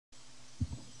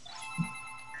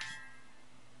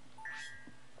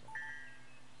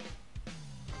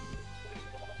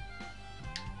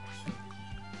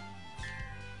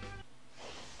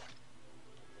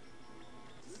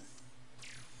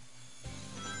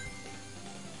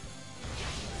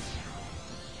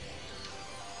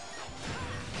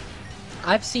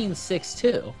I've seen 6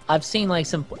 too. I've seen like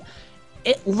some.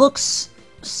 It looks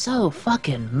so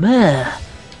fucking meh.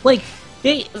 Like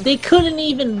they couldn't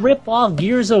even rip off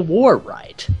Gears of War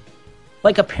right.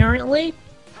 Like apparently,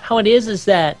 how it is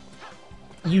that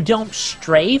you don't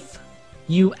strafe.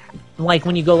 You like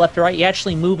when you go left or right, you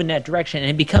actually move in that direction, and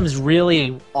it becomes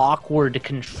really awkward to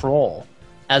control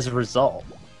as a result.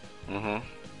 Mm-hmm.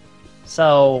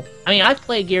 So, I mean, I've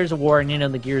played Gears of War,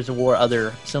 and the Gears of War,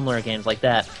 other similar games like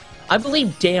that. I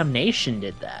believe Damnation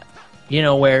did that.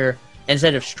 Where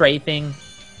instead of strafing,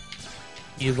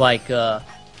 you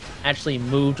actually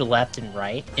moved left and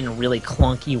right in a really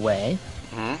clunky way.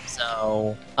 Mm-hmm.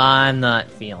 So, I'm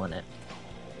not feeling it.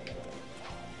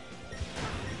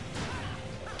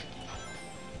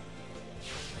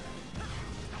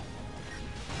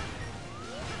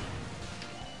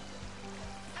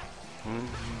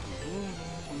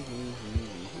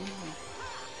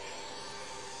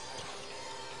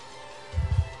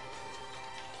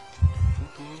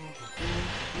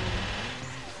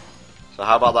 So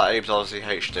how about that Abe's Odyssey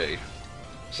HD?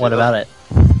 See What that? about it?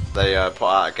 They put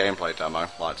out a gameplay demo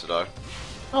like today,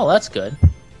 Oh, that's good.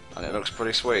 and it looks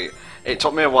pretty sweet. It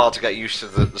took me a while to get used to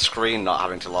the screen not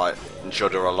having to like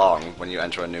judder along when you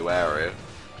enter a new area.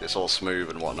 It's all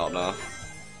smooth and whatnot now.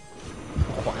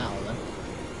 Wow,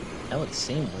 that would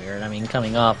seem weird. I mean,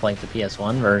 coming off like the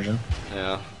PS1 version.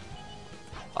 Yeah.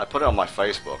 I put it on my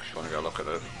Facebook if you want to go look at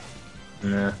it.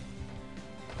 Nah.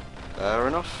 Fair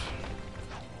enough.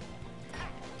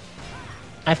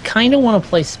 I kind of want to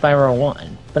play Spyro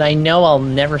 1, but I know I'll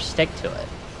never stick to it.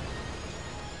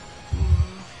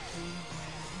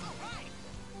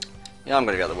 Yeah, I'm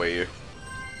gonna get the Wii U.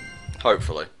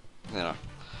 Hopefully.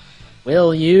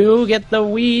 Will you get the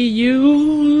Wii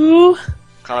U?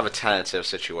 Kind of a tentative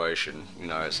situation.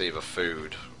 It's either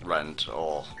food, rent,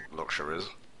 or luxuries.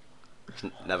 It's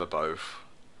never both.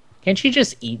 Can't you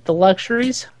just eat the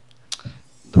luxuries?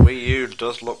 The Wii U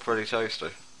does look pretty tasty.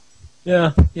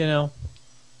 Yeah,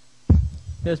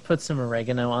 just put some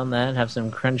oregano on that and have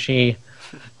some crunchy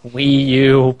Wii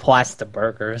U pasta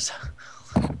burgers.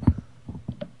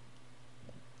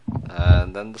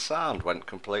 And then the sound went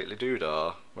completely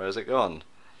doodah. Where's it gone?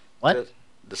 What?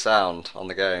 The sound on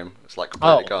the game. It's like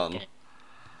completely gone. Okay.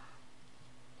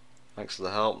 Thanks for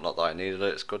the help. Not that I needed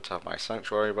it. It's good to have my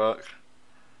sanctuary back.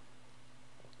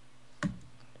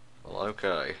 Well,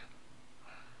 okay.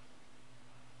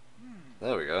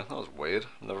 There we go. That was weird.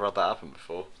 Never had that happen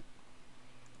before.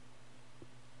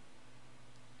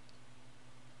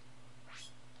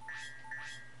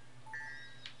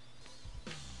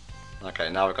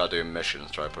 Okay, now we've got to do missions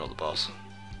to try to put on the boss.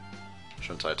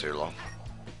 Shouldn't take too long.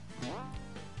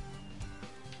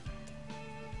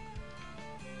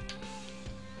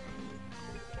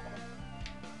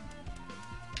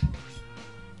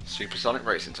 Supersonic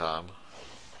racing time.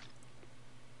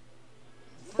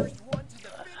 First one to the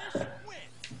finish wins.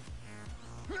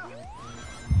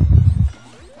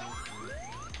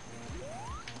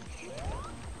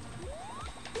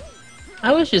 I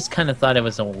always just kind of thought it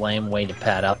was a lame way to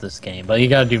pad out this game, but you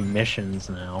gotta do missions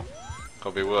now.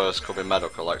 Could be worse, could be medal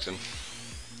collecting.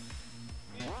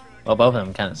 Well, both of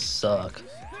them kind of suck.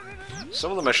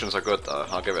 Some of the missions are good though,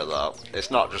 I'll give it that.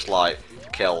 It's not just like,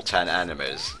 kill 10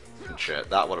 enemies and shit,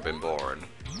 that would have been boring.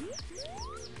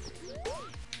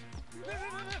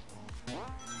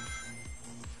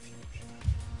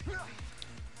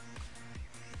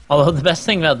 Although the best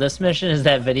thing about this mission is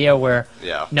that video where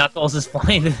Yeah. Knuckles is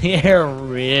flying in the air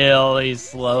really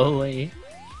slowly.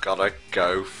 Gotta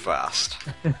go fast.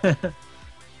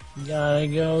 Gotta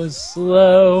go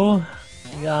slow.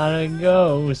 Gotta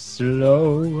go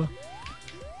slow.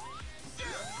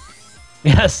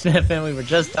 Yeah, Smith, and we were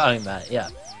just talking about it, yeah.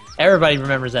 Everybody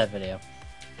remembers that video.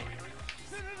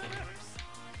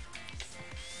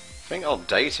 I think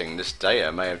updating this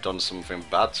data may have done something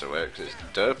bad to it, because it's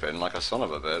derping like a son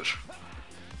of a bitch.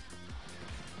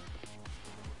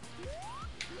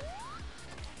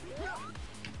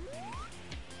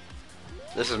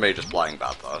 This is me just playing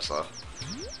bad though, so...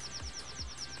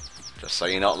 Just so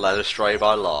you're not led astray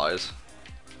by lies.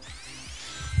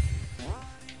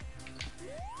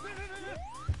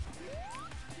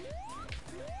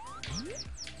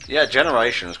 Yeah,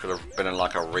 Generations could have been in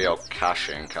like a real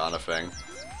caching kind of thing.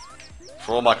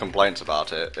 For all my complaints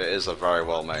about it, it is a very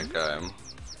well made game.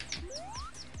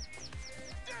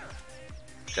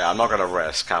 Yeah, I'm not gonna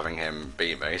risk having him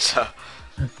beat me, so...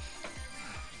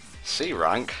 C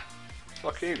rank?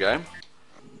 Fuck you, game.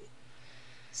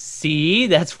 See,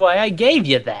 that's why I gave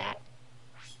you that.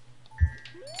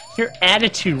 Your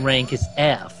attitude rank is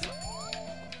F.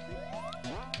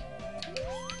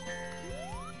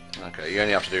 Okay, you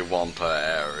only have to do one per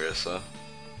area, so...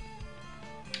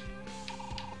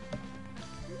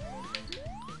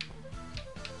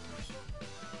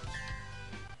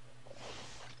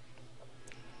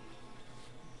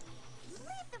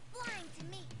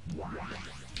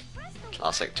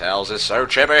 Classic Tails is so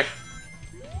chippy.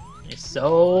 He's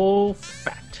so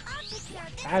fat.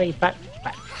 Fatty, fat,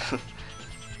 fat.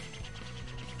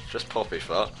 Just puppy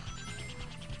fat.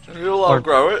 You'll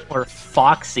outgrow it. Or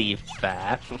foxy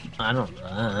fat. I don't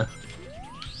know.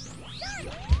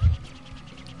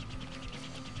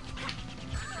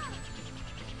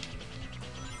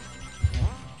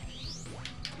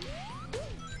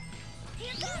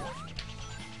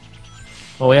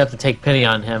 Well, we have to take pity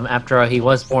on him. After all, he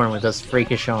was born with those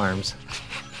freakish arms.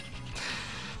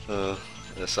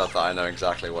 It's sad that I know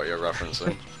exactly what you're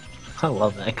referencing. I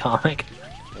love that comic.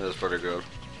 It is pretty good.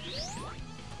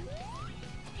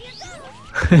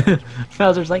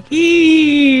 Bowser's like,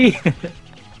 eee!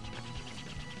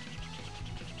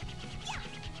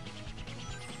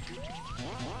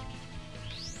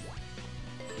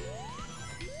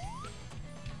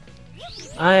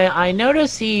 I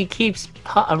notice he keeps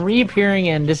reappearing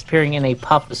and disappearing in a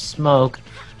puff of smoke.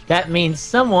 That means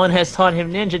someone has taught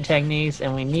him ninja techniques,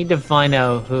 and we need to find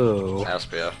out who.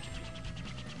 SPF.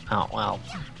 Oh, well.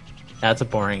 That's a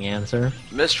boring answer.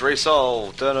 Mystery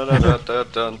solved! Dun dun dun dun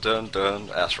dun dun dun.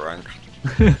 S rank.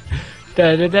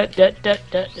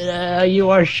 You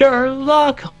are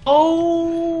Sherlock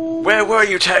Holmes! Where were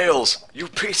you, Tails? You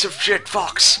piece of shit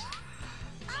fox!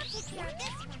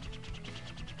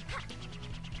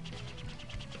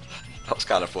 That was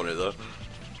kind of funny though.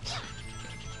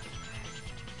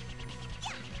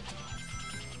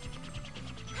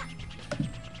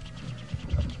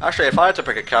 Actually, if I had to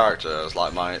pick a character as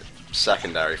like my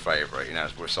secondary favourite, you know,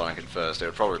 with Sonic in first, it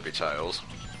would probably be Tails.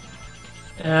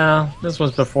 Yeah, this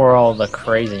was before all the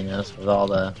craziness with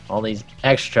all these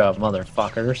extra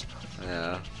motherfuckers.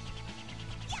 Yeah.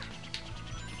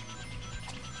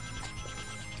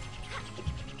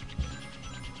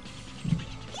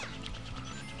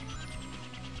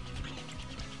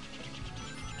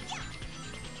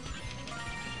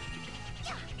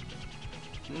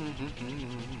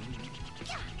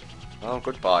 Oh,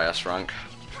 goodbye, S rank.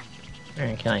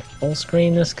 Alright, can I full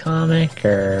screen this comic,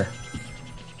 or...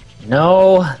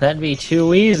 No, that'd be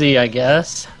too easy, I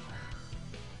guess.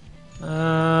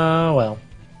 Well.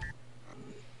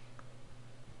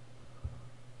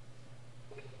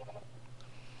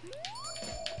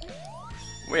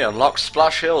 We unlocked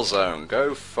Splash Hill Zone.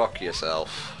 Go fuck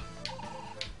yourself.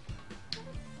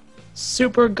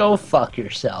 Super go fuck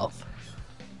yourself.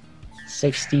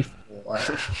 64.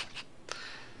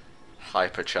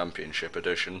 Hyper Championship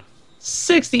Edition.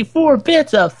 64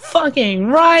 bits of fucking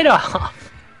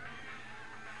write-off!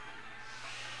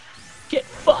 Get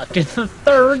fucked in the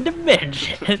third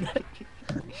dimension!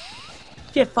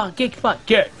 Get fucked, get fucked,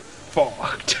 get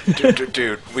fucked!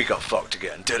 Dude, we got fucked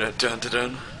again. Dun dun dun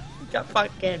dun. Got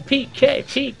fucking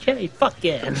PK,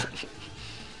 fucking!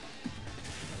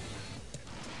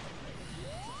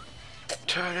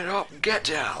 Turn it up, get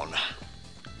down.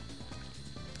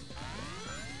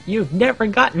 You've never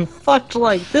gotten fucked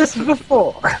like this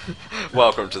before!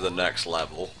 Welcome to the next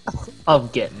level.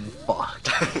 Of getting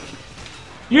fucked.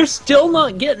 You're still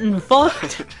not getting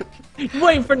fucked? You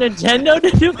waiting for Nintendo to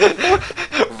do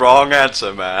it? Wrong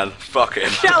answer, man. Fuck it.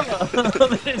 Shut up!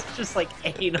 It's just like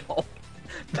anal.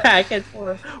 Back and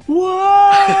forth.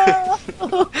 Whoa!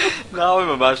 Now I'm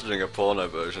imagining a porno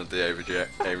version of the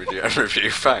AVGN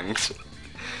review. Thanks.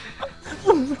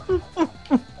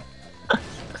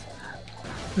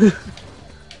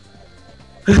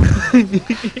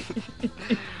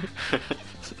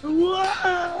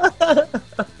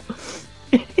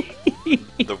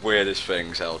 The weirdest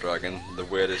things, Helldragon. The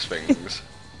weirdest things.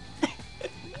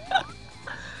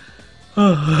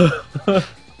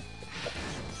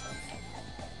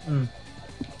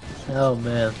 Oh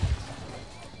man.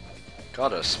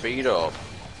 Gotta speed up.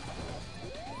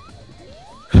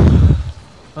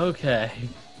 Okay.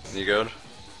 You good?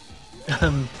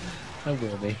 I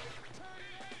will be.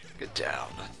 Get down.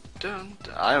 Dun,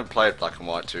 dun. I haven't played Black and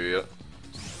White 2 yet.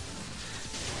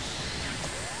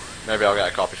 Maybe I'll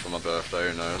get a copy for my birthday,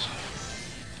 who knows.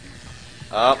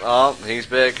 Oh, he's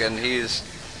big and he's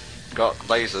got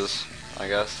lasers, I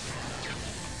guess.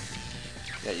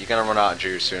 Yeah, you're gonna run out of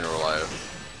juice sooner or later.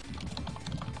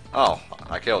 Oh,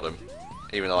 I killed him.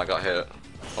 Even though I got hit.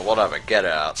 But whatever, get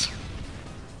out.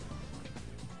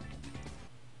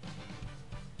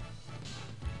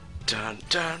 Dun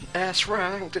dun, S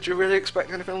rank. Did you really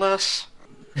expect anything less?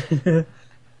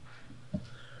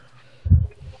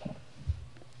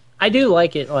 I do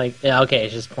like it, like, yeah, okay,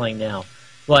 it's just playing now.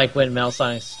 Like when Metal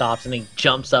Sonic stops and he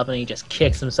jumps up and he just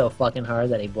kicks him so fucking hard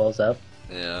that he blows up.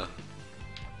 Yeah.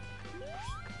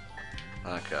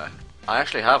 Okay. I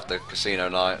actually have the Casino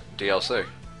Night DLC.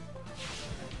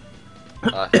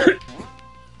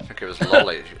 think it was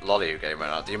Lolly who gave me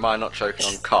that. Do you mind not choking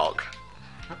on cock?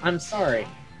 I'm sorry.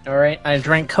 Alright, I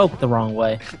drank Coke the wrong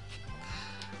way.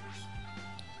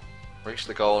 Reach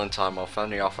the goal in time while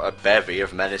fending off a bevy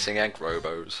of menacing egg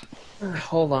robos.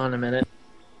 Hold on a minute.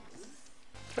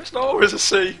 It's not always a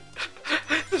C.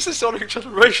 This is Sonic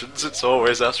Generations, it's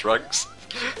always S ranks.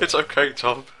 It's okay,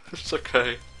 Tom. It's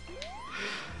okay.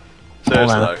 Hold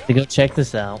Seriously on, though. to go check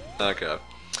this out. Okay.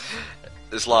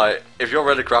 It's like, if you're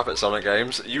really crap at Sonic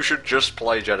games, you should just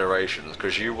play Generations,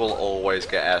 because you will always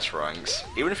get S ranks.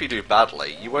 Even if you do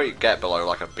badly, you won't get below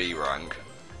like a B rank.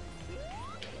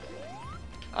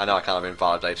 I know I kind of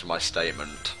invalidated my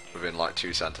statement within like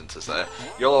 2 sentences there.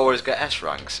 You'll always get S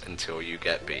ranks until you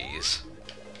get Bs.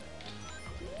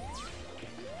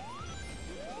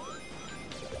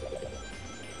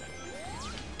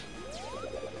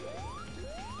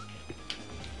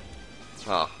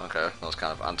 Oh, okay, that was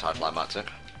kind of anticlimactic.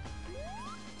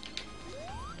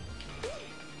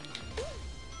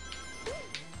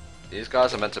 These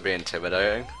guys are meant to be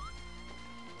intimidating.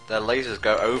 Their lasers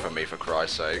go over me, for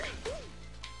Christ's sake.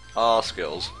 Ah,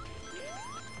 skills.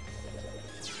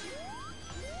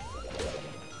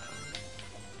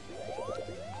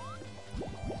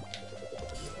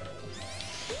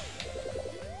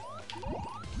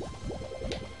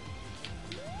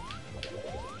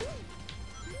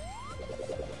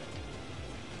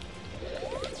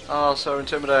 Oh, so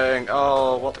intimidating.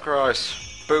 Oh, what the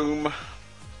Christ. Boom.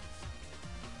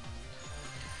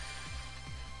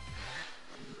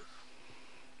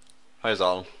 Hey,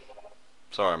 Zal.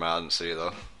 Sorry, man, I didn't see you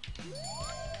though.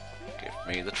 Give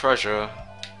me the treasure.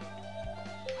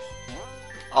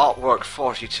 Artwork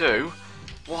 42?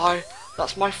 Why,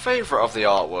 that's my favourite of the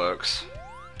artworks.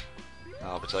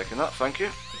 I'll be taking that, thank you.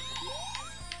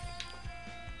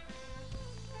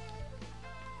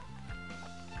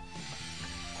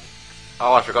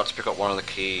 Oh, I forgot to pick up one of the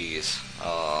keys.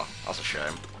 Oh, that's a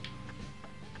shame.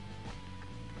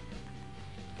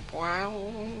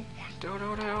 Wow,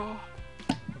 do-do-do.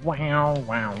 Wow,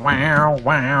 wow, wow,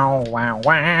 wow, wow,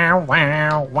 wow,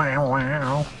 wow, wow,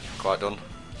 wow. Quite done.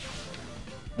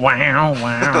 Wow,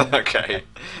 wow. Okay.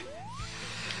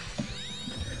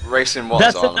 Racing what's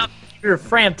That's on? enough for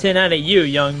Frampton out of you,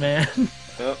 young man.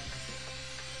 Yep.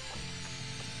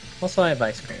 Also, I have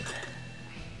ice cream.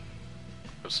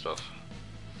 Good stuff.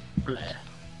 Bleh.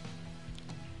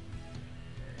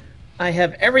 I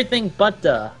have everything but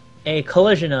a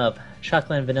collision of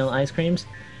chocolate and vanilla ice creams,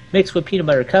 mixed with peanut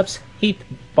butter cups, Heath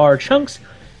bar chunks,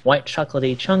 white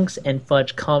chocolatey chunks, and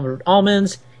fudge covered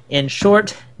almonds. In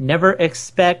short, never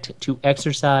expect to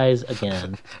exercise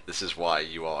again. This is why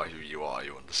you are who you are,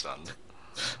 you understand?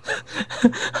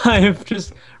 I have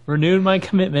just renewed my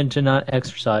commitment to not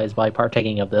exercise by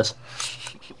partaking of this.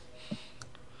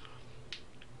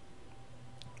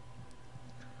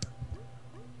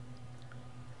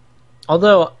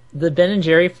 Although the Ben and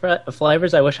Jerry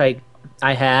flavors, I wish I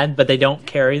had, but they don't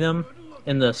carry them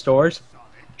in the stores.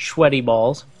 Sweaty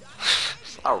balls.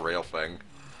 It's not a real thing.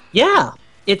 Yeah,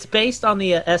 it's based on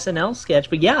the SNL sketch,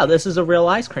 but yeah, this is a real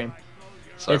ice cream.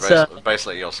 So It's,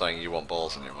 basically you're saying you want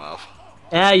balls in your mouth.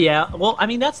 Yeah. Well, I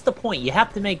mean, that's the point. You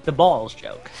have to make the balls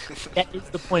joke. That is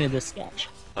the point of this sketch.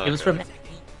 Okay. It was from...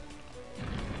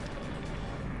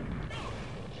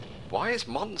 Why is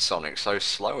Modern Sonic so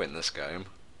slow in this game?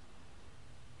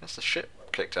 That's the shit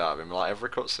kicked out of him like every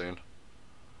cutscene.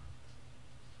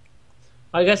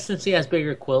 I guess since he has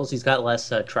bigger quills, he's got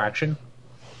less traction.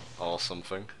 Or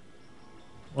something.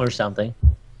 Or something.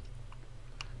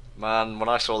 Man, when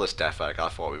I saw this death egg, I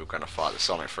thought we were going to fight the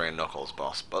Sonic 3 and Knuckles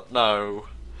boss, but no.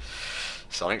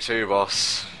 Sonic 2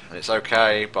 boss. It's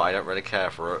okay, but I don't really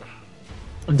care for it.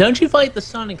 Don't you fight the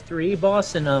Sonic 3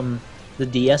 boss in the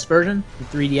DS version? The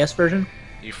 3DS version?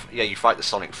 Yeah, you fight the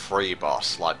Sonic 3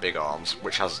 boss, like Big Arms,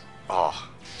 which has,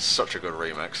 such a good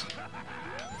remix.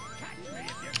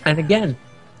 And again,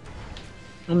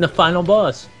 I'm the final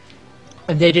boss.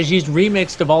 If they just used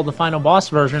remixed of all the final boss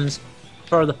versions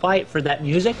for the fight for that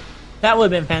music, that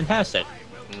would have been fantastic.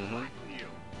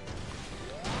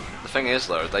 The thing is,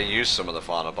 though, they use some of the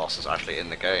final bosses actually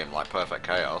in the game, like Perfect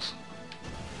Chaos.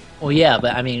 Well, yeah,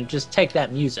 but I mean, just take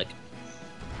that music.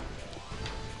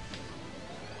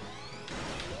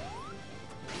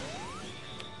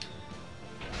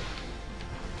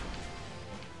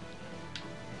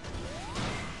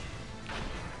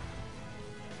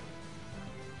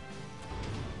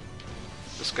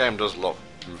 This game does look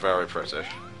very pretty.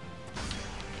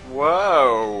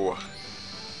 Whoa!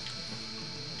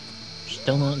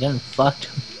 Still not getting fucked.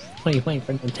 What are you waiting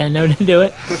for Nintendo to do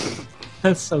it?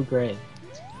 That's so great.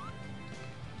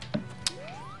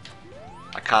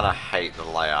 I kind of hate the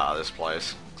layout of this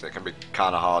place. 'Cause it can be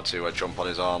kind of hard to jump on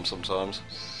his arm sometimes.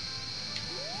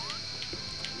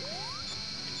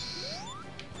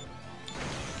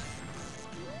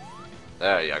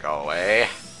 There you go, eh?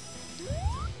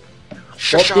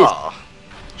 Shasha!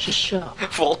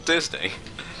 Shasha. Walt Disney?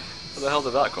 Where the hell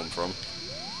did that come from?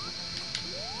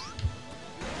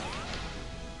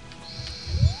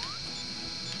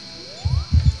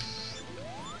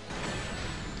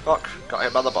 Fuck, got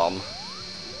hit by the bomb.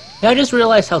 Yeah, I just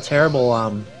realized how terrible,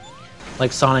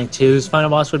 like Sonic 2's final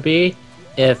boss would be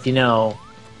if, you know,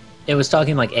 it was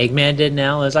talking like Eggman did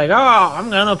now. It's like, oh, I'm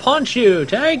gonna punch you.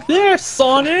 Take this,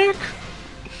 Sonic.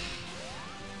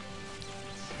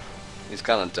 He's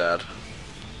kind of dead.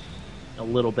 A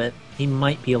little bit. He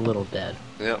might be a little dead.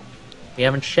 Yep. We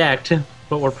haven't checked,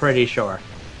 but we're pretty sure.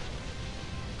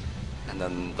 And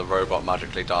then the robot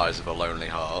magically dies of a lonely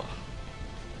heart.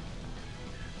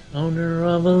 Owner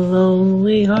of a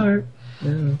lonely heart.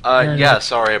 Yeah,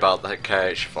 sorry about the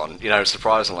KH font. You know,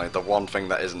 surprisingly, the one thing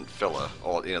that isn't filler,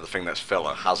 or, you know, the thing that's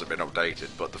filler hasn't been updated,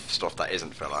 but the stuff that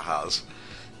isn't filler has.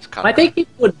 It's kind I think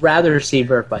people would rather see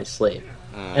Birth by Sleep,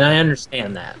 Mm. and I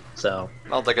understand that, so...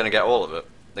 Well, they're gonna get all of it.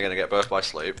 They're gonna get Birth by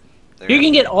Sleep. You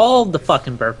can get all the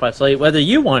fucking Birth by Sleep, whether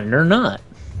you want it or not.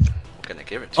 I'm gonna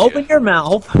give it to Open you. your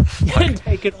mouth and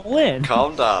take it all in.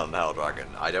 Calm down, Helldragon.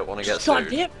 I don't want to get God sued.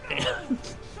 damn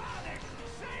it.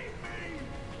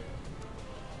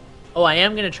 Oh, I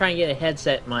am gonna try and get a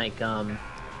headset mic,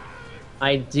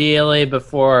 ideally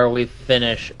before we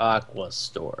finish Aqua's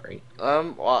story.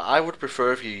 Well, I would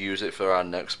prefer if you use it for our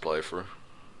next playthrough.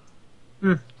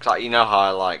 Hmm. 'Cause, you know how I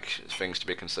like things to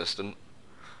be consistent.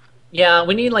 Yeah,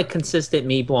 we need, like, consistent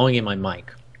me blowing in my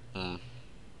mic. Hmm.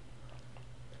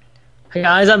 Hey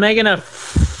guys, I'm making a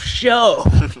show!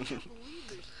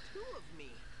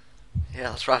 Yeah,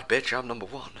 that's right, bitch. I'm number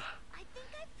one. I think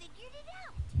I figured it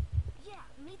out. Yeah,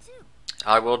 me too.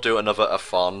 I will do another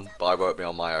a-thon, but I won't be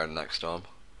on my own next time.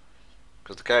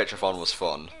 Because the KH-a-thon was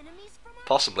fun. Enemies from our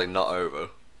Possibly not over,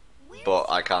 but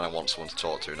I kind of want someone to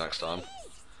talk to next time.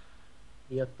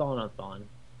 The a-thon-a-thon.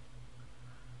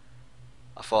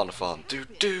 A-thon.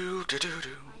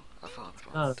 Do-do-do-do-do. A-thon.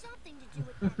 Oh. something to do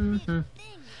with the weird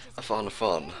thing. A-thon.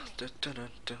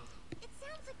 Do-do-do-do. It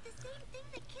sounds like the same thing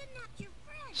that kidnapped your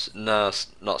friend. No,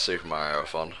 not Super Mario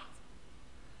a-thon.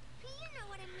 You know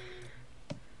what I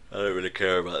mean. I don't really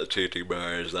care about the cheating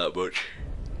Marios that much.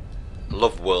 I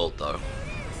love World though.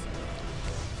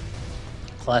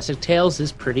 Classic Tales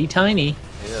is pretty tiny.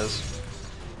 He is.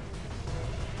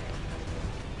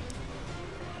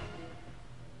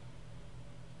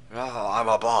 Oh, I'm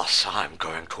a boss. I'm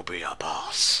going to be a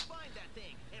boss. Find that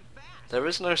thing, and fast. There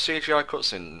is no CGI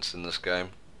cutscenes in this game,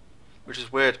 which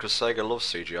is weird because Sega loves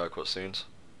CGI cutscenes.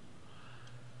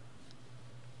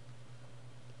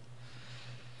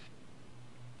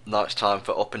 Now it's time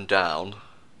for Up and Down.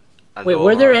 And Wait,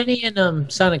 were there any in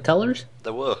Sonic Colors?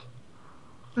 There were.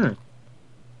 Hmm.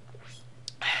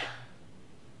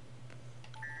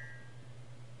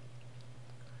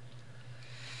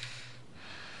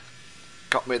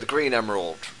 Got me the green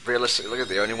emerald. Realistically,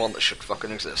 the only one that should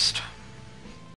fucking exist.